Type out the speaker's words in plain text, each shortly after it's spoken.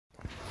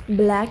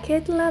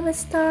Blackhead Love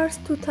Stars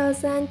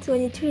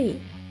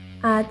 2023.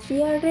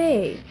 Adria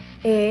Ray,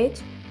 age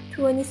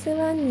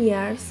 27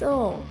 years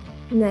old,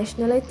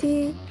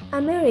 nationality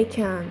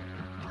American,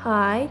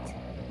 height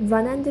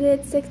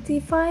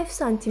 165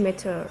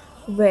 cm,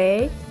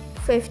 weight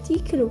 50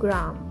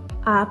 kg.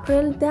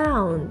 April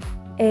Dawn,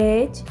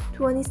 age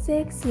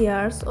 26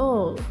 years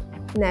old,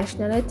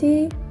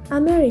 nationality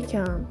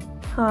American,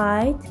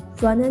 height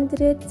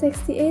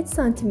 168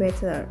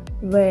 cm,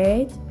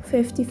 weight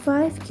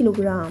 55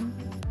 kg.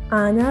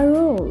 Anna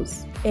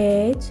Rose,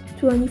 age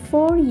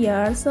 24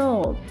 years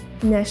old,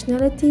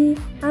 nationality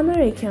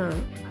American,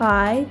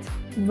 height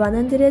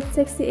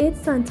 168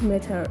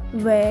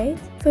 cm, weight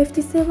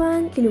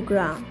 57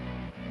 kg.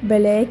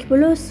 Black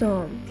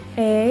Blossom,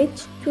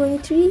 age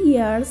 23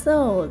 years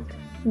old,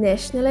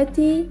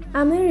 nationality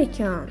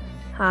American,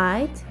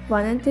 height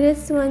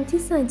 120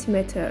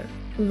 cm,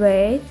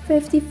 weight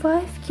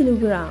 55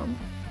 kg.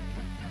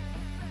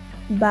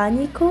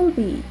 Bunny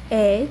Colby,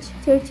 age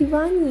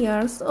 31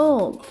 years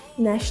old,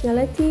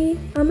 nationality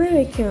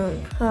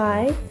American,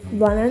 height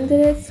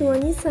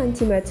 120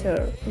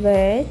 cm,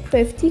 weight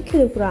 50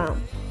 kg.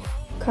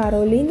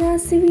 Carolina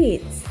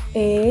Sweets,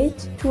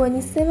 age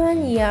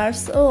 27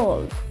 years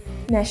old,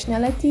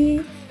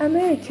 nationality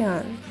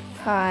American,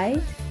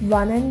 height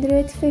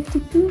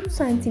 152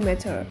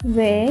 cm,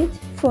 weight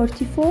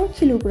 44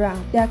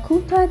 kg.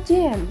 Dakota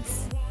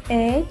James,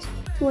 age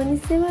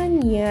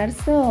 27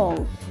 years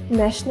old,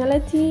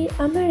 nationality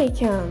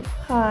American,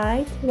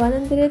 height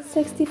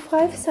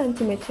 165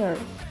 cm,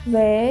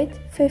 weight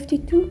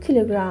 52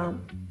 kg.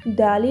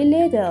 Dolly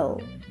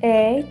Liddell,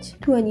 age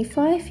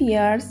 25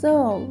 years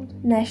old,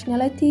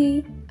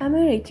 nationality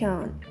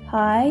American,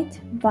 height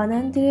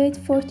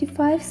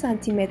 145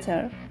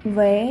 cm,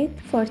 weight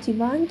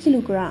 41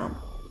 kg.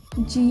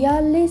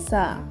 Gia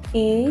Lisa,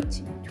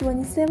 age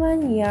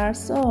 27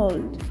 years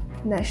old,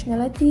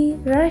 nationality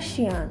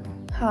Russian,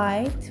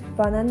 height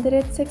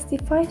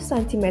 165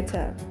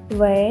 cm,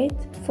 weight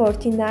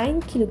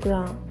 49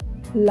 kg.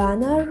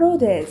 Lana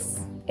Rhodes,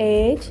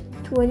 age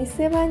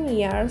 27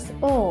 years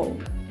old,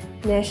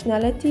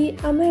 nationality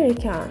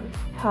American,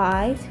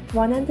 height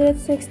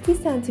 160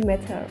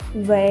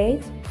 cm,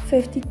 weight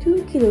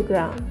 52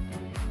 kg.